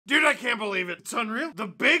I can't believe it. It's unreal. The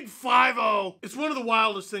big 5-0. It's one of the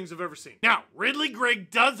wildest things I've ever seen. Now, Ridley Greig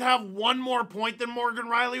does have one more point than Morgan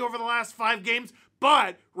Riley over the last 5 games,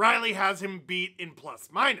 but Riley has him beat in plus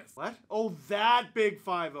minus. What? Oh, that big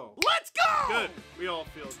 5-0. Let's go! Good. We all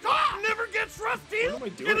feel good. Stop! Never gets rusty. What am I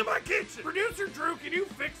doing? Into my kitchen. Producer Drew, can you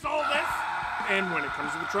fix all this? And when it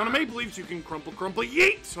comes to the Toronto Maple Leafs, you can crumple,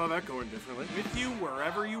 yeet. Saw that going differently. With you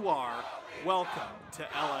wherever you are, welcome to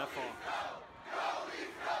LFR.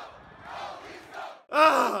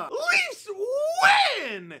 Leafs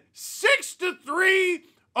win 6-3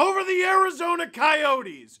 over the Arizona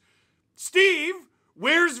Coyotes. Steve,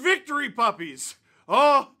 where's victory puppies?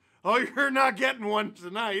 Oh, you're not getting one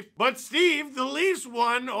tonight. But Steve, the Leafs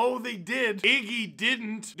won. Oh, they did. Iggy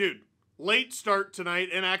didn't. Dude, late start tonight,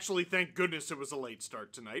 and actually thank goodness it was a late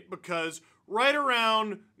start tonight, because right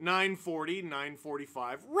around 9:40,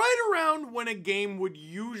 9:45, right around when a game would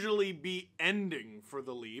usually be ending for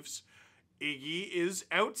the Leafs, Iggy is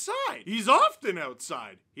outside. He's often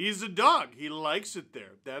outside. He's a dog. He likes it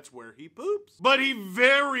there. That's where he poops. But he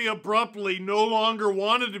very abruptly no longer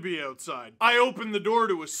wanted to be outside. I opened the door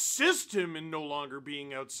to assist him in no longer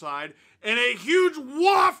being outside, and a huge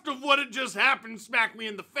waft of what had just happened smacked me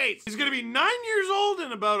in the face. He's gonna be 9 years old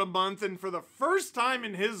in about a month, and for the first time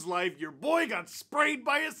in his life, your boy got sprayed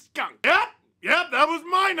by a skunk. Yep, that was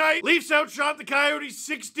my night. Leafs outshot the Coyotes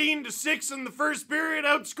 16-6 in the first period,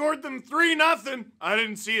 outscored them 3-0. I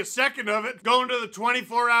didn't see a second of it. Going to the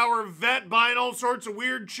 24-hour vet, buying all sorts of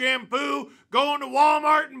weird shampoo, going to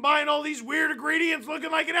Walmart and buying all these weird ingredients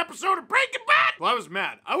looking like an episode of Breaking Bad. Well, I was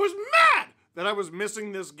mad. I was mad that I was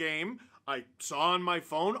missing this game. I saw on my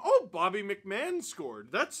phone, oh, Bobby McMahon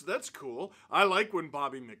scored. That's cool. I like when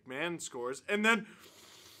Bobby McMahon scores. And then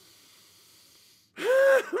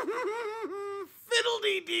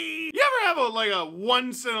fiddle-dee-dee. You ever have a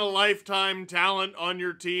once-in-a-lifetime talent on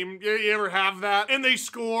your team? You ever have that? And they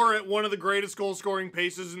score at one of the greatest goal-scoring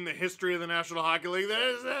paces in the history of the National Hockey League?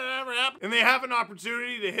 Has that ever happened? And they have an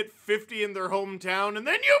opportunity to hit 50 in their hometown, and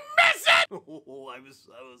then you miss it! Oh, I was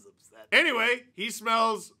upset. Anyway, he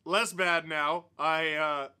smells less bad now.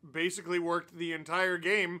 I basically worked the entire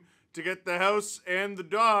game to get the house and the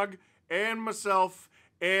dog and myself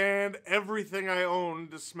and everything I own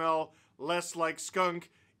to smell less like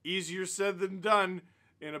skunk. Easier said than done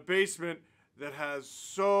in a basement that has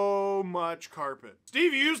so much carpet.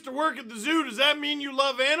 Steve, you used to work at the zoo. Does that mean you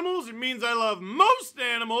love animals? It means I love most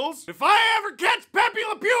animals. If I ever catch Pepe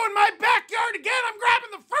Le Pew in my backyard again, I'm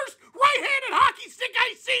grabbing the first right-handed hockey stick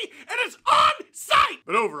I see, and it's on sight!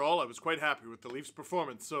 But overall, I was quite happy with the Leafs'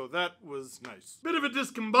 performance, so that was nice. Bit of a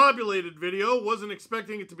discombobulated video. Wasn't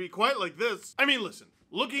expecting it to be quite like this. I mean, listen.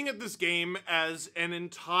 Looking at this game as an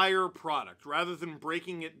entire product, rather than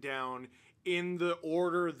breaking it down in the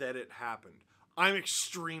order that it happened, I'm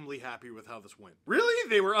extremely happy with how this went. Really?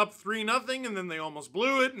 They were up 3-0, and then they almost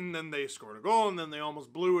blew it, and then they scored a goal, and then they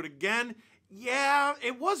almost blew it again. Yeah,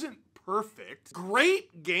 it wasn't perfect.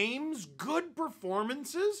 Great games, good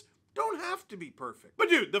performances, don't have to be perfect. But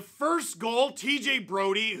dude, the first goal, TJ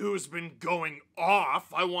Brody, who's been going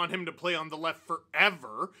off, I want him to play on the left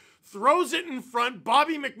forever, throws it in front,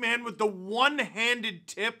 Bobby McMahon with the one-handed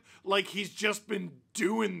tip like he's just been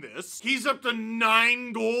doing this. He's up to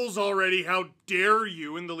 9 goals already, how dare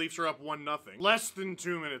you, and the Leafs are up 1-0. Less than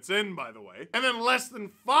 2 minutes in, by the way. And then less than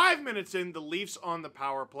 5 minutes in, the Leafs on the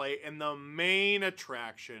power play, and the main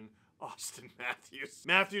attraction, Austin Matthews.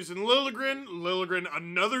 Matthews and Liljegren. Liljegren,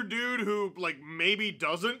 another dude who, maybe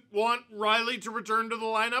doesn't want Riley to return to the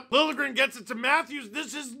lineup. Liljegren gets it to Matthews.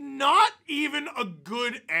 This is not even a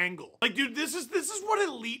good angle. Dude, this is what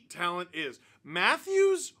elite talent is.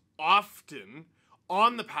 Matthews often,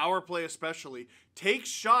 on the power play especially, takes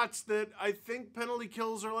shots that I think penalty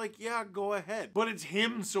kills are like, yeah, go ahead. But it's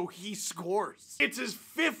him, so he scores. It's his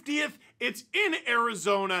 50th. It's in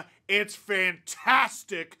Arizona. It's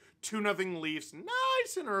fantastic. 2-0 Leafs,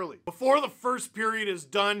 nice and early. Before the first period is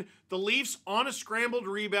done, the Leafs on a scrambled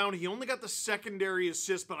rebound. He only got the secondary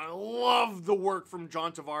assist, but I love the work from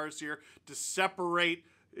John Tavares here to separate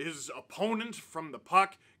his opponent from the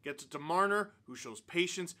puck. Gets it to Marner, who shows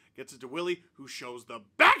patience. Gets it to Willie, who shows the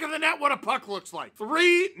back of the net what a puck looks like.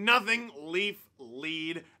 3-0 Leaf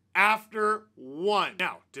lead after 1.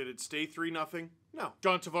 Now, did it stay 3-0? No.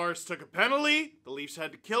 John Tavares took a penalty. The Leafs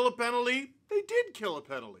had to kill a penalty. They did kill a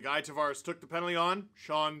penalty. The guy Tavares took the penalty on,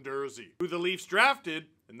 Sean Durzi, who the Leafs drafted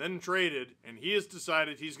and then traded, and he has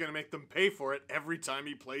decided he's going to make them pay for it every time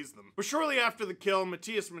he plays them. But shortly after the kill,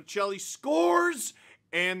 Matias Maccelli scores,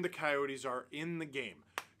 and the Coyotes are in the game.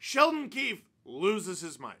 Sheldon Keefe loses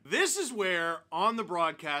his mind. This is where, on the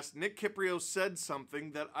broadcast, Nick Kypreos said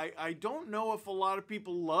something that I don't know if a lot of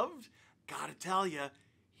people loved. Gotta tell you,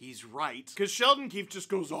 he's right. Because Sheldon Keefe just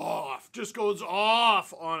goes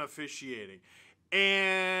off on officiating.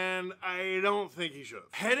 And I don't think he should have.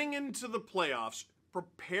 Heading into the playoffs,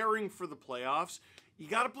 preparing for the playoffs, you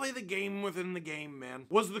gotta play the game within the game, man.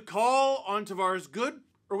 Was the call on Tavares good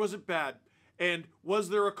or was it bad? And was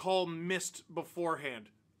there a call missed beforehand?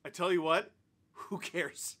 I tell you what, who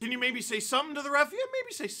cares? Can you maybe say something to the ref? Yeah,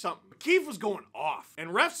 maybe say something. But Keefe was going off, and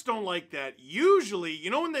refs don't like that. Usually, you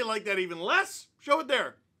know when they like that even less? Show it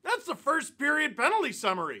there. That's the first period penalty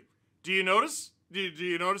summary. Do you notice? Do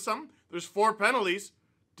you notice something? There's 4 penalties.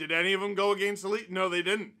 Did any of them go against the Leafs? No, they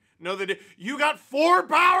didn't. No, they did. You got 4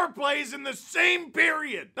 power plays in the same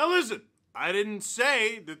period. Now listen, I didn't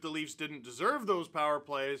say that the Leafs didn't deserve those power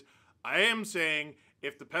plays. I am saying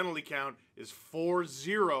if the penalty count is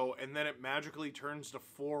 4-0 and then it magically turns to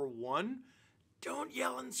 4-1, don't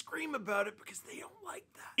yell and scream about it because they don't like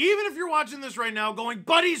that. Even if you're watching this right now going,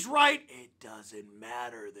 but he's right, it doesn't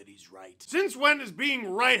matter that he's right. Since when has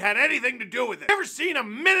being right had anything to do with it? Ever seen a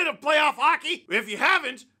minute of playoff hockey? If you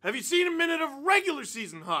haven't, have you seen a minute of regular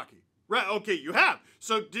season hockey? Right, okay, you have.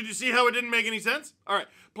 So did you see how it didn't make any sense? All right,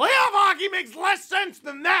 playoff hockey makes less sense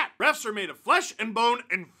than that. Refs are made of flesh and bone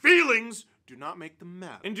and feelings. Do not make them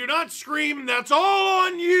mad. And do not scream, that's all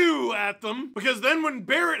on you at them. Because then when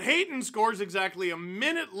Barrett Hayton scores exactly a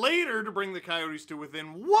minute later to bring the Coyotes to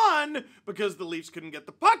within 1, because the Leafs couldn't get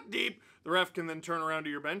the puck deep, the ref can then turn around to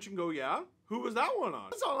your bench and go, yeah, who was that one on?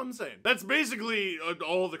 That's all I'm saying. That's basically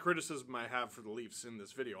all the criticism I have for the Leafs in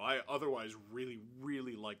this video. I otherwise really,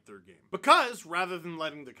 really like their game. Because rather than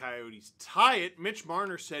letting the Coyotes tie it, Mitch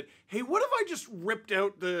Marner said, hey, what if I just ripped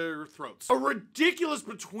out their throats? A ridiculous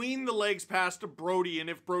between the legs pass to Brody, and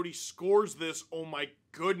if Brody scores this, oh my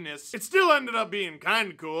goodness. It still ended up being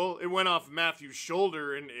kind of cool. It went off Matthews'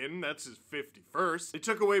 shoulder and in. That's his 51st. They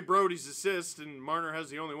took away Brody's assist, and Marner has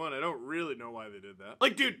the only one. I don't really know why they did that.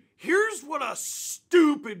 Like, dude, here's what a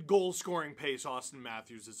stupid goal-scoring pace Austin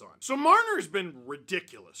Matthews is on. So Marner's been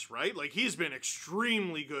ridiculous, right? Like, he's been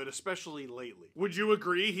extremely good, especially lately. Would you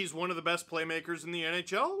agree he's one of the best playmakers in the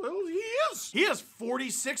NHL? Well, he is. He has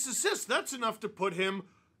 46 assists. That's enough to put him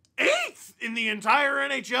 8th in the entire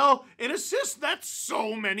NHL in assists. That's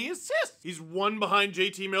so many assists. He's 1 behind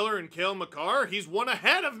JT Miller and Cale Makar. He's 1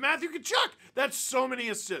 ahead of Matthew Tkachuk. That's so many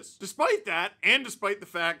assists. Despite that, and despite the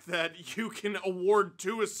fact that you can award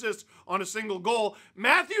 2 assists on a single goal,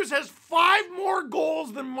 Matthews has 5 more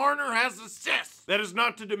goals than Marner has assists. That is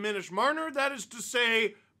not to diminish Marner. That is to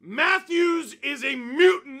say Matthews is a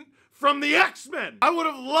mutant from the X-Men. I would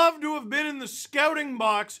have loved to have been in the scouting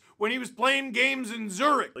box when he was playing games in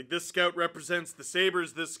Zurich. Like, this scout represents the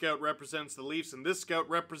Sabres, this scout represents the Leafs, and this scout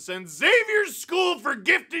represents Xavier's School for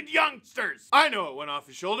Gifted Youngsters. I know it went off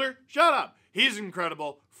his shoulder. Shut up. He's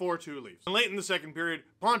incredible. 4-2 Leafs. And late in the second period,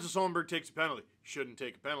 Pontus Holmberg takes a penalty. Shouldn't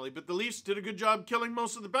take a penalty, but the Leafs did a good job killing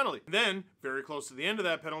most of the penalty. Then, very close to the end of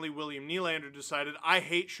that penalty, William Nylander decided, I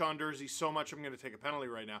hate Sean Durzi so much I'm going to take a penalty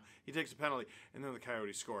right now. He takes a penalty, and then the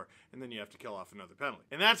Coyotes score, and then you have to kill off another penalty.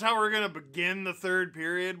 And that's how we're going to begin the third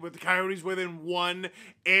period, with the Coyotes within 1,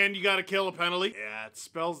 and you got to kill a penalty. Yeah, it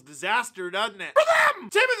spells disaster, doesn't it? For them!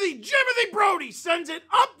 Jimothy Brody sends it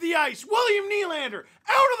up the ice. William Nylander,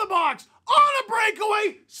 out of the box, on a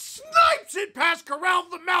breakaway, snipes it past Karel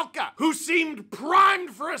Vejmelka, who seemed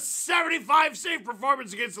primed for a 75 save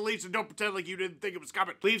performance against the Leafs, and don't pretend like you didn't think it was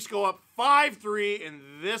coming. Leafs go up 5-3, and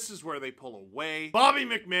this is where they pull away. Bobby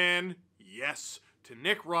McMahon, yes. To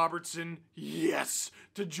Nick Robertson, yes.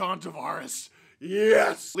 To John Tavares,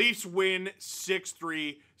 yes. Leafs win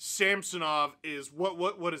 6-3. Samsonov is,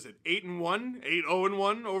 what is it, 8-1?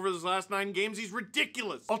 8-0-1 over his last 9 games? He's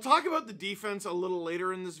ridiculous. I'll talk about the defense a little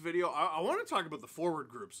later in this video. I want to talk about the forward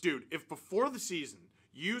groups. Dude, if before the season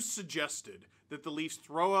you suggested that the Leafs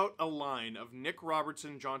throw out a line of Nick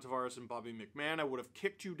Robertson, John Tavares, and Bobby McMahon, I would have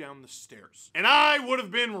kicked you down the stairs. And I would have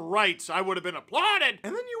been right. I would have been applauded.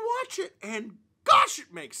 And then you watch it, and gosh,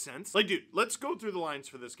 it makes sense. Like, dude, let's go through the lines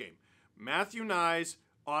for this game. Matthew Knies,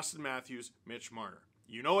 Austin Matthews, Mitch Marner.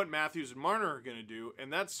 You know what Matthews and Marner are going to do,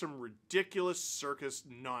 and that's some ridiculous circus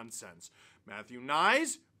nonsense. Matthew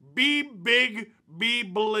Knies, be big, be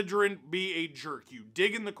belligerent, be a jerk. You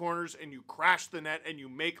dig in the corners, and you crash the net, and you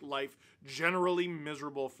make life generally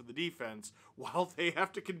miserable for the defense, while they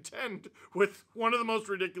have to contend with one of the most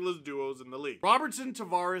ridiculous duos in the league. Robertson,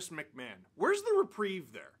 Tavares, McMahon. Where's the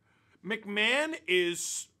reprieve there? McMahon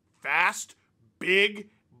is fast, big,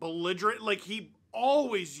 belligerent, like he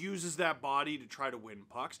always uses that body to try to win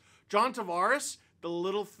pucks. John Tavares, the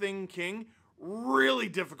little thing king, really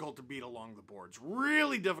difficult to beat along the boards,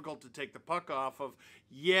 really difficult to take the puck off of.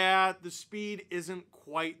 Yeah, the speed isn't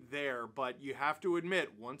quite there, but you have to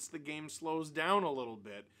admit, once the game slows down a little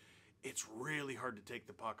bit, it's really hard to take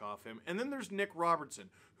the puck off him. And then there's Nick Robertson,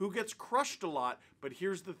 who gets crushed a lot, but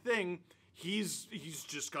here's the thing. He's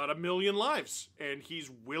just got a million lives, and he's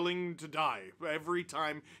willing to die every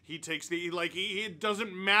time he takes the, like, it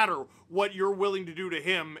doesn't matter what you're willing to do to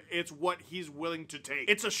him, it's what he's willing to take.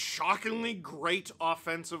 It's a shockingly great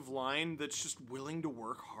offensive line that's just willing to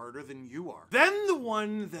work harder than you are. Then the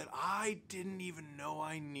one that I didn't even know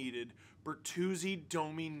I needed, Bertuzzi,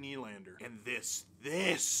 Domi, Nylander. And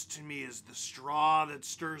this to me is the straw that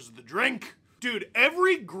stirs the drink. Dude,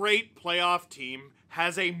 every great playoff team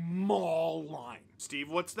has a maul line. Steve,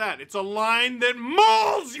 what's that? It's a line that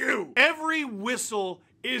mauls you! Every whistle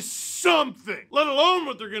is something, let alone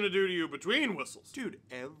what they're gonna do to you between whistles. Dude,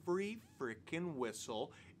 every freaking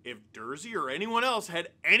whistle, if Durzi or anyone else had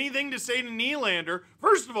anything to say to Nylander,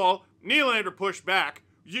 first of all, Nylander pushed back.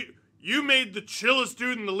 You made the chillest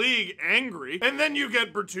dude in the league angry, and then you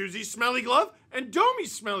get Bertuzzi's smelly glove and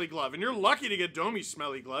Domi's smelly glove, and you're lucky to get Domi's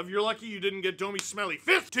smelly glove. You're lucky you didn't get Domi's smelly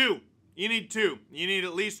fifth. Two. You need two. You need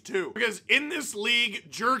at least two. Because in this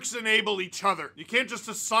league, jerks enable each other. You can't just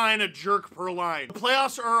assign a jerk per line. The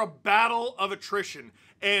playoffs are a battle of attrition,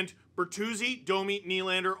 and Bertuzzi, Domi,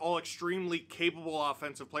 Nylander, all extremely capable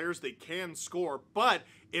offensive players. They can score, but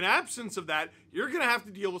in absence of that, you're gonna have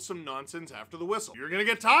to deal with some nonsense after the whistle. You're gonna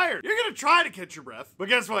get tired. You're gonna try to catch your breath, but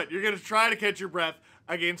guess what? You're gonna try to catch your breath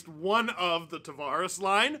against one of the Tavares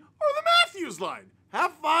line or the Matthews line.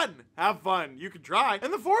 Have fun. Have fun. You can try.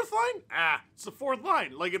 And the fourth line? It's the fourth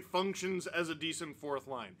line. Like, it functions as a decent fourth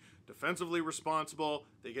line. Defensively responsible.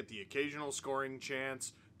 They get the occasional scoring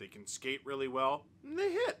chance. They can skate really well, and they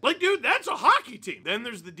hit. Like, dude, that's a hockey team. Then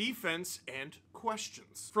there's the defense and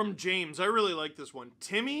questions. From James, I really like this one.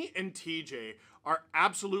 Timmy and TJ are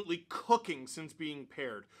absolutely cooking since being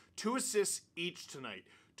paired. 2 assists each tonight.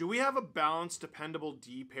 Do we have a balanced, dependable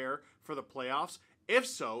D pair for the playoffs? If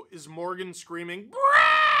so, is Morgan screaming,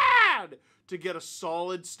 Brad, to get a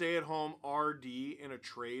solid stay-at-home RD in a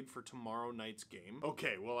trade for tomorrow night's game?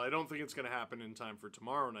 Okay, well, I don't think it's going to happen in time for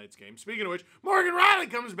tomorrow night's game. Speaking of which, Morgan Riley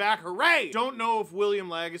comes back, hooray! Don't know if William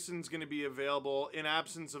Laguson's going to be available. In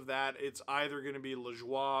absence of that, it's either going to be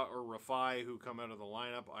Lajoie or Rafai who come out of the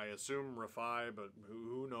lineup. I assume Rafai, but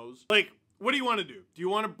who knows? Like, what do you want to do? Do you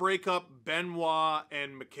want to break up Benoit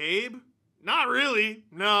and McCabe? Not really,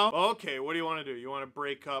 no. Okay, what do you want to do? You want to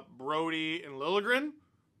break up Brody and Liljegren?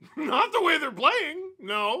 Not the way they're playing,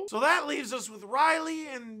 no. So that leaves us with Riley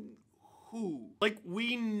and who? Like,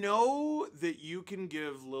 we know that you can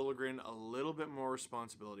give Liljegren a little bit more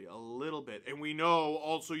responsibility, a little bit. And we know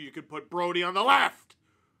also you could put Brody on the left.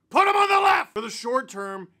 Put him on the left! For the short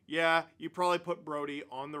term, yeah, you probably put Brody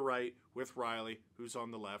on the right with Riley, who's on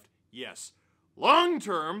the left. Yes. Long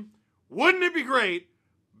term, wouldn't it be great?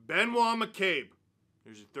 Benoit McCabe,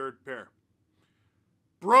 there's your third pair.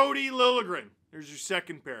 Brody Liljegren, there's your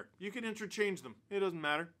second pair. You can interchange them. It doesn't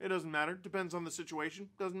matter. It doesn't matter. Depends on the situation.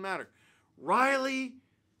 Doesn't matter. Riley,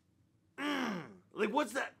 like,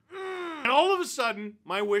 what's that? And all of a sudden,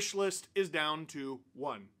 my wish list is down to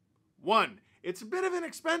one. It's a bit of an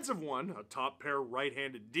expensive one, a top pair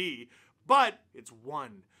right-handed D, but it's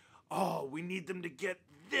one. Oh, we need them to get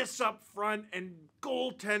this up front and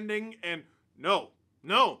goaltending, and no.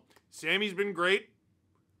 Sammy's been great.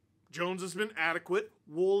 Jones has been adequate.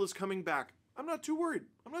 Wool is coming back. I'm not too worried.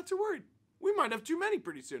 We might have too many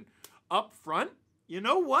pretty soon. Up front, you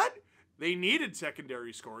know what? They needed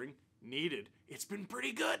secondary scoring. It's been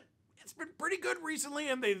pretty good. It's been pretty good recently,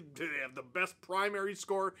 and they have the best primary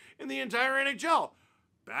score in the entire NHL.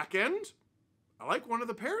 Back end, I like one of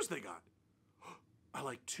the pairs they got. I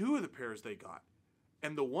like 2 of the pairs they got.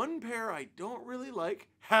 And the one pair I don't really like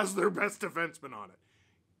has their best defenseman on it.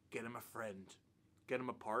 Get him a friend. Get him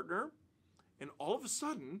a partner. And all of a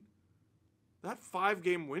sudden, that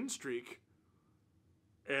 5-game win streak,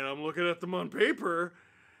 and I'm looking at them on paper,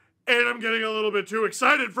 and I'm getting a little bit too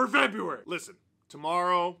excited for February. Listen,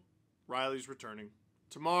 tomorrow, Riley's returning.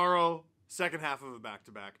 Tomorrow, second half of a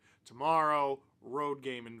back-to-back. Tomorrow, road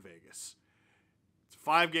game in Vegas. It's a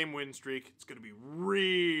 5-game win streak. It's going to be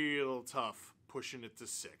real tough pushing it to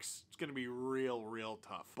 6. It's going to be real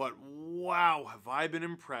tough. But wow, have I been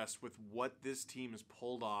impressed with what this team has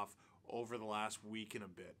pulled off over the last week and a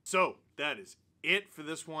bit. So that is it for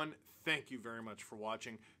this one. Thank you very much for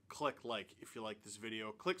watching. Click like if you like this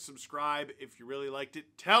video. Click subscribe if you really liked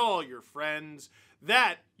it. Tell all your friends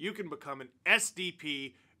that you can become an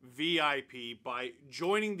SDP VIP by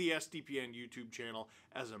joining the SDPN YouTube channel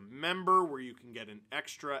as a member, where you can get an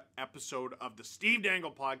extra episode of the Steve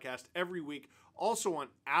Dangle podcast every week. Also on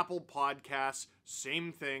Apple Podcasts,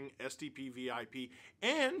 same thing, SDP VIP,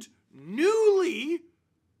 and newly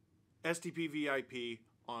SDP VIP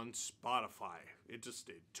on Spotify. It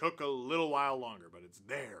took a little while longer, but it's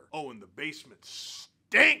there. Oh, and the basement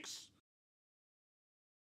stinks!